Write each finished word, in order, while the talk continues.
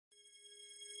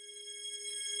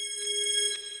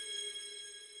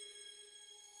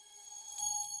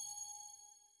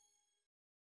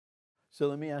So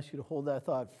let me ask you to hold that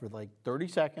thought for like 30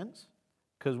 seconds,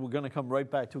 because we're going to come right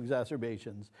back to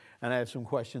exacerbations. And I have some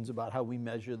questions about how we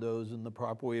measure those and the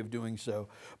proper way of doing so.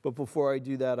 But before I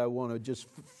do that, I want to just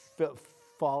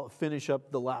finish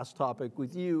up the last topic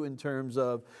with you in terms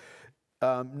of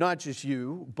not just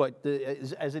you, but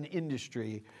as an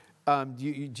industry. Do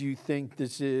you think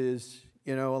this is,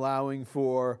 allowing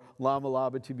for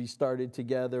LAMA-LABA to be started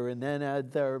together and then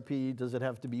add therapy? Does it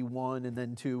have to be 1 and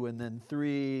then 2 and then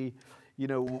 3?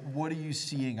 What are you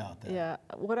seeing out there? Yeah,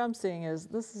 what I'm seeing is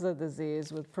this is a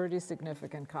disease with pretty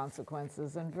significant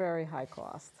consequences and very high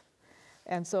cost.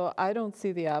 And so I don't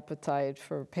see the appetite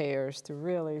for payers to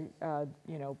really,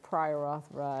 prior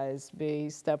authorize,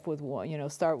 start with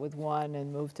 1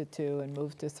 and move to 2 and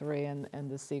move to 3 and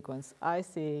the sequence. I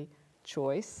see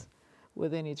choice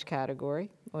within each category,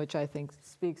 which I think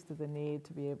speaks to the need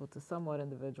to be able to somewhat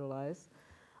individualize.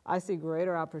 I see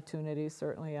greater opportunities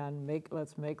certainly on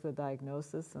let's make the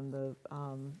diagnosis and the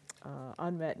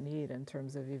unmet need in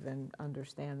terms of even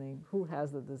understanding who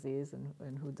has the disease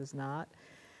and who does not.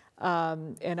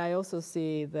 And I also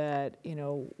see that,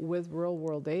 with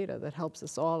real-world data that helps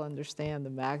us all understand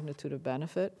the magnitude of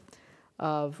benefit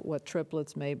of what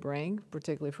triplets may bring,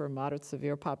 particularly for a moderate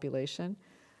severe population.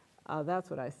 That's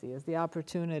what I see as the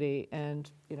opportunity, and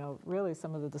really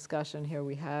some of the discussion here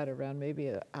we had around maybe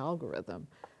an algorithm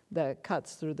that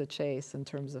cuts through the chase in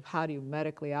terms of how do you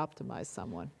medically optimize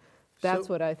someone. That's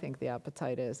what I think the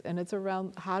appetite is. And it's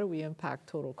around how do we impact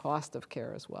total cost of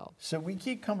care as well. So we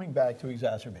keep coming back to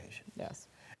exacerbation. Yes.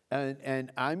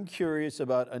 And I'm curious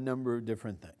about a number of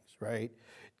different things, right?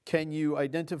 Can you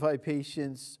identify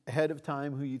patients ahead of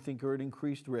time who you think are at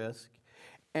increased risk?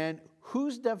 And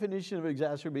whose definition of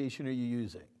exacerbation are you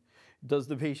using? Does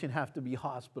the patient have to be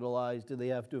hospitalized? Do they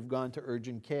have to have gone to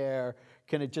urgent care?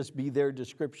 Can it just be their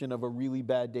description of a really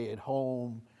bad day at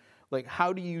home? Like,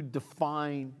 how do you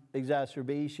define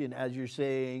exacerbation as you're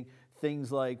saying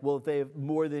things like, well, if they have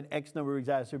more than X number of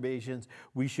exacerbations,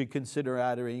 we should consider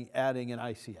adding an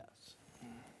ICS?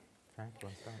 Frank, you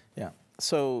want to start? Yeah.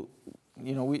 So,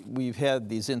 we've had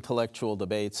these intellectual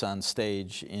debates on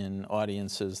stage in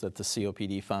audiences that the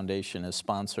COPD Foundation has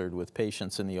sponsored with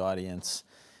patients in the audience.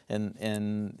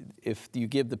 And if you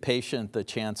give the patient the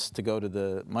chance to go to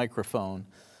the microphone,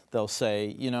 they'll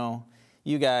say,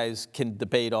 you guys can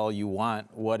debate all you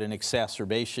want what an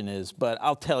exacerbation is, but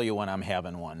I'll tell you when I'm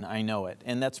having one. I know it.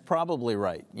 And that's probably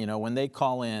right. When they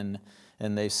call in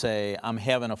and they say, I'm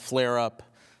having a flare-up,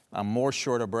 I'm more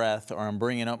short of breath, or I'm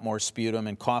bringing up more sputum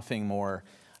and coughing more,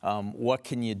 what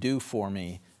can you do for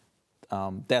me?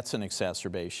 That's an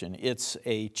exacerbation. It's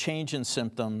a change in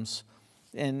symptoms.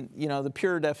 And, the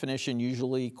pure definition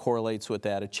usually correlates with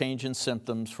that, a change in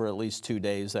symptoms for at least 2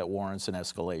 days that warrants an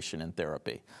escalation in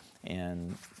therapy.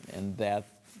 And that.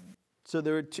 So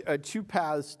there are two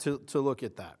paths to look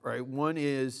at that, right? One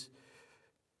is,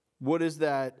 what is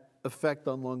that effect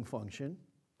on lung function,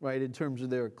 right, in terms of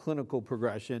their clinical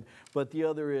progression? But the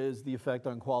other is the effect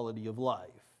on quality of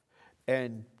life,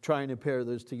 and trying to pair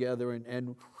those together.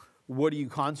 And what do you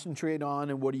concentrate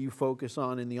on and what do you focus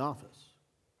on in the office?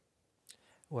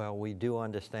 Well, we do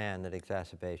understand that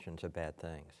exacerbations are bad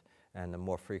things. And the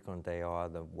more frequent they are,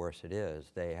 the worse it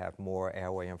is. They have more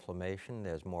airway inflammation.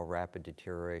 There's more rapid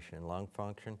deterioration in lung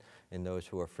function. In those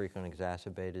who are frequent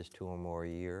exacerbators, 2 or more a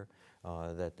year,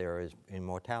 that there is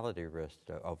mortality risk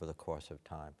over the course of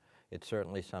time. It's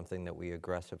certainly something that we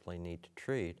aggressively need to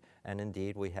treat. And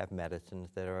indeed, we have medicines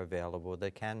that are available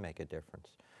that can make a difference.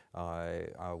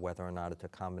 Whether or not it's a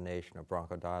combination of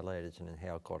bronchodilators and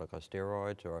inhaled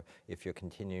corticosteroids, or if you're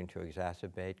continuing to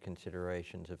exacerbate,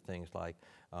 considerations of things like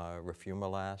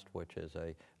roflumilast, which is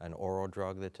an oral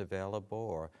drug that's available,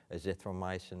 or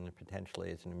azithromycin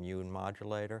potentially as an immune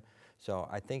modulator. So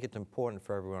I think it's important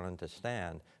for everyone to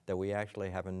understand that we actually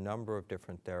have a number of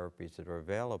different therapies that are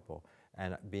available,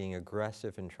 and being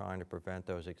aggressive in trying to prevent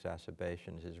those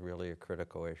exacerbations is really a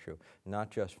critical issue,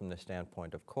 not just from the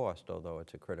standpoint of cost, although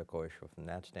it's a critical issue from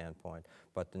that standpoint,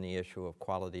 but in the issue of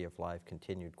quality of life,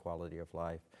 continued quality of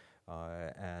life,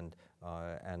 and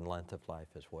length of life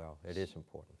as well. It is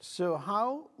important. So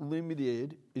how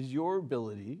limited is your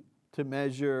ability to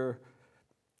measure,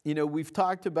 we've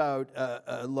talked about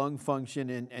lung function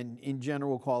and in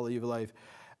general quality of life.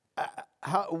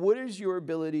 What is your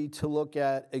ability to look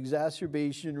at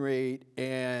exacerbation rate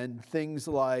and things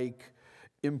like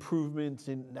improvements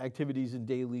in activities in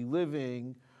daily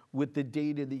living with the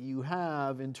data that you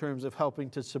have in terms of helping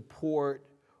to support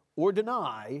or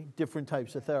deny different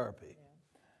types of therapy?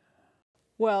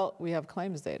 Well, we have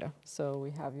claims data. So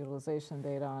we have utilization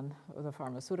data on the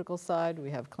pharmaceutical side. We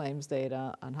have claims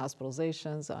data on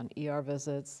hospitalizations, on ER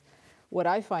visits. what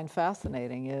I find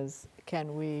fascinating is,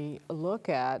 can we look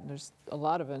at, there's a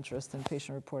lot of interest in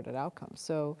patient-reported outcomes,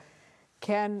 so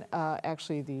can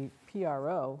actually the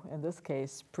PRO, in this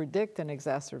case, predict an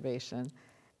exacerbation?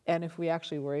 And if we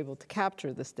actually were able to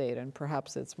capture this data, and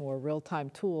perhaps it's more real-time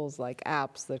tools like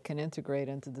apps that can integrate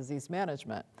into disease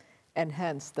management, and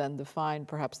hence then define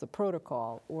perhaps the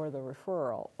protocol or the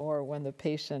referral, or when the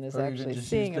patient is actually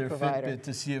seeing a provider. Fitbit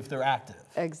to see if they're active.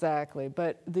 Exactly,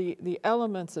 but the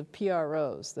elements of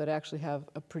PROs that actually have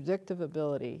a predictive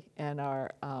ability and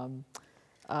are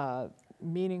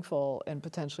meaningful and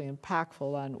potentially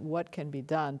impactful on what can be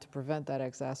done to prevent that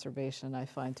exacerbation, I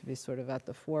find to be sort of at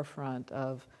the forefront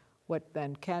of what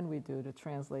then can we do to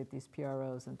translate these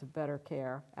PROs into better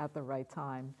care at the right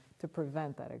time to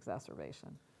prevent that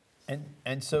exacerbation.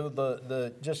 And so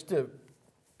just to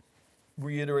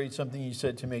reiterate something you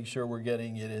said to make sure we're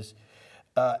getting it is,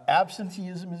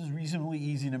 absenteeism is reasonably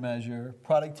easy to measure,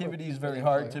 productivity is very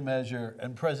hard to measure,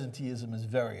 and presenteeism is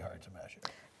very hard to measure.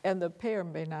 And the payer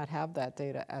may not have that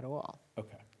data at all.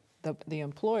 Okay. The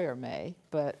employer may,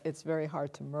 but it's very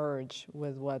hard to merge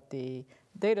with what the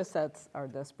data sets are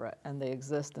disparate, and they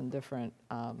exist in different,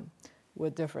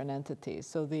 with different entities.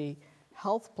 So the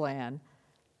health plan,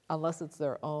 unless it's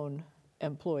their own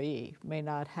employee, may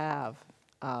not have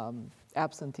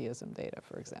absenteeism data,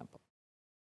 for example.